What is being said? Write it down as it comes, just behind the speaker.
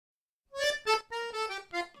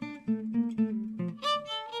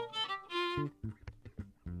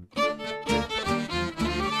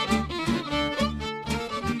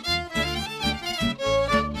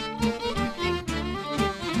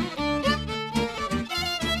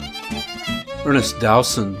Ernest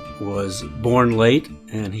Dowson was born late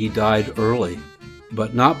and he died early,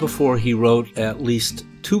 but not before he wrote at least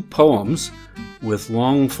 2 poems with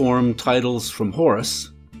long-form titles from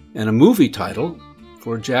Horace and a movie title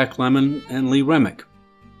for Jack Lemmon and Lee Remick.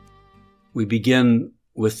 We begin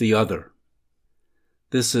with the other.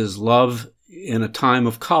 This is Love in a Time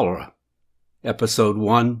of Cholera, Episode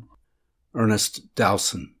 1, Ernest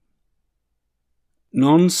Dowson.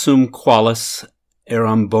 Non sum qualis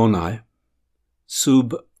eram bonae,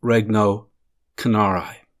 sub regno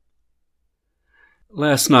Canarii.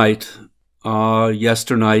 Last night,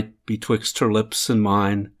 yesternight, betwixt her lips and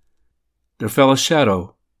mine, there fell a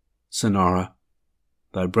shadow, Cynara.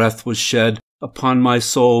 Thy breath was shed upon my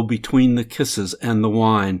soul between the kisses and the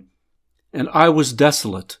wine, and I was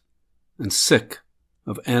desolate and sick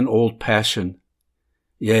of an old passion.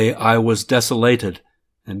 Yea, I was desolated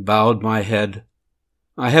and bowed my head.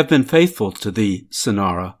 I have been faithful to thee,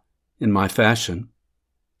 Cynara, in my fashion.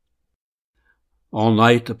 All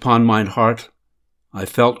night upon mine heart I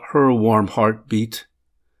felt her warm heart beat.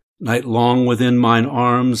 Night long within mine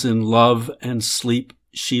arms in love and sleep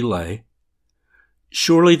she lay.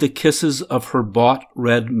 Surely the kisses of her bought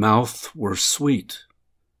red mouth were sweet,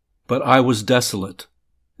 but I was desolate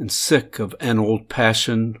and sick of an old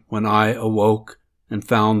passion when I awoke and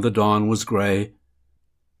found the dawn was gray.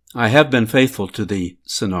 I have been faithful to thee,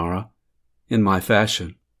 Cynara, in my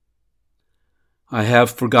fashion. I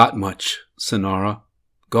have forgot much, Cynara,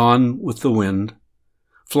 gone with the wind,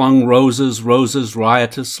 flung roses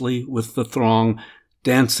riotously with the throng,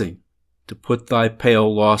 dancing to put thy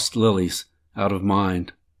pale lost lilies out of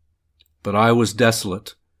mind. But I was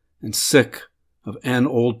desolate and sick of an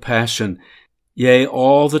old passion, yea,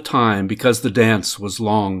 all the time because the dance was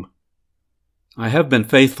long. I have been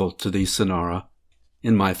faithful to thee, Cynara,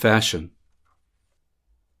 in my fashion.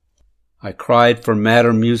 I cried for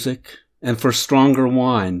madder music and for stronger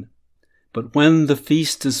wine, but when the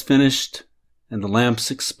feast is finished and the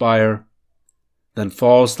lamps expire, then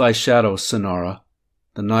falls thy shadow, Cynara,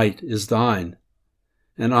 the night is thine,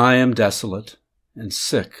 and I am desolate and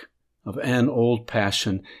sick of an old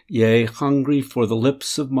passion, yea, hungry for the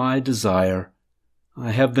lips of my desire.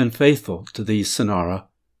 I have been faithful to thee, Cynara,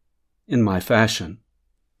 in my fashion.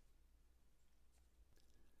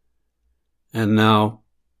 And now,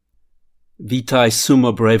 vitae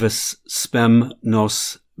summa brevis spem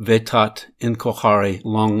nos vetat incohare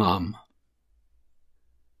longam.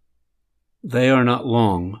 They are not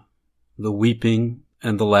long, the weeping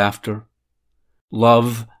and the laughter,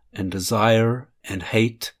 love and desire and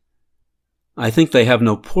hate. I think they have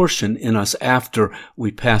no portion in us after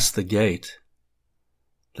we pass the gate.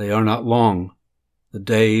 They are not long, the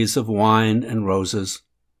days of wine and roses.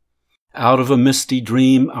 Out of a misty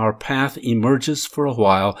dream our path emerges for a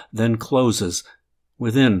while, then closes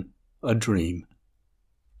within a dream.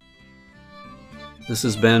 This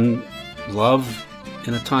has been Love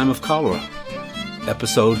in a Time of Cholera,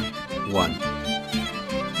 Episode 1.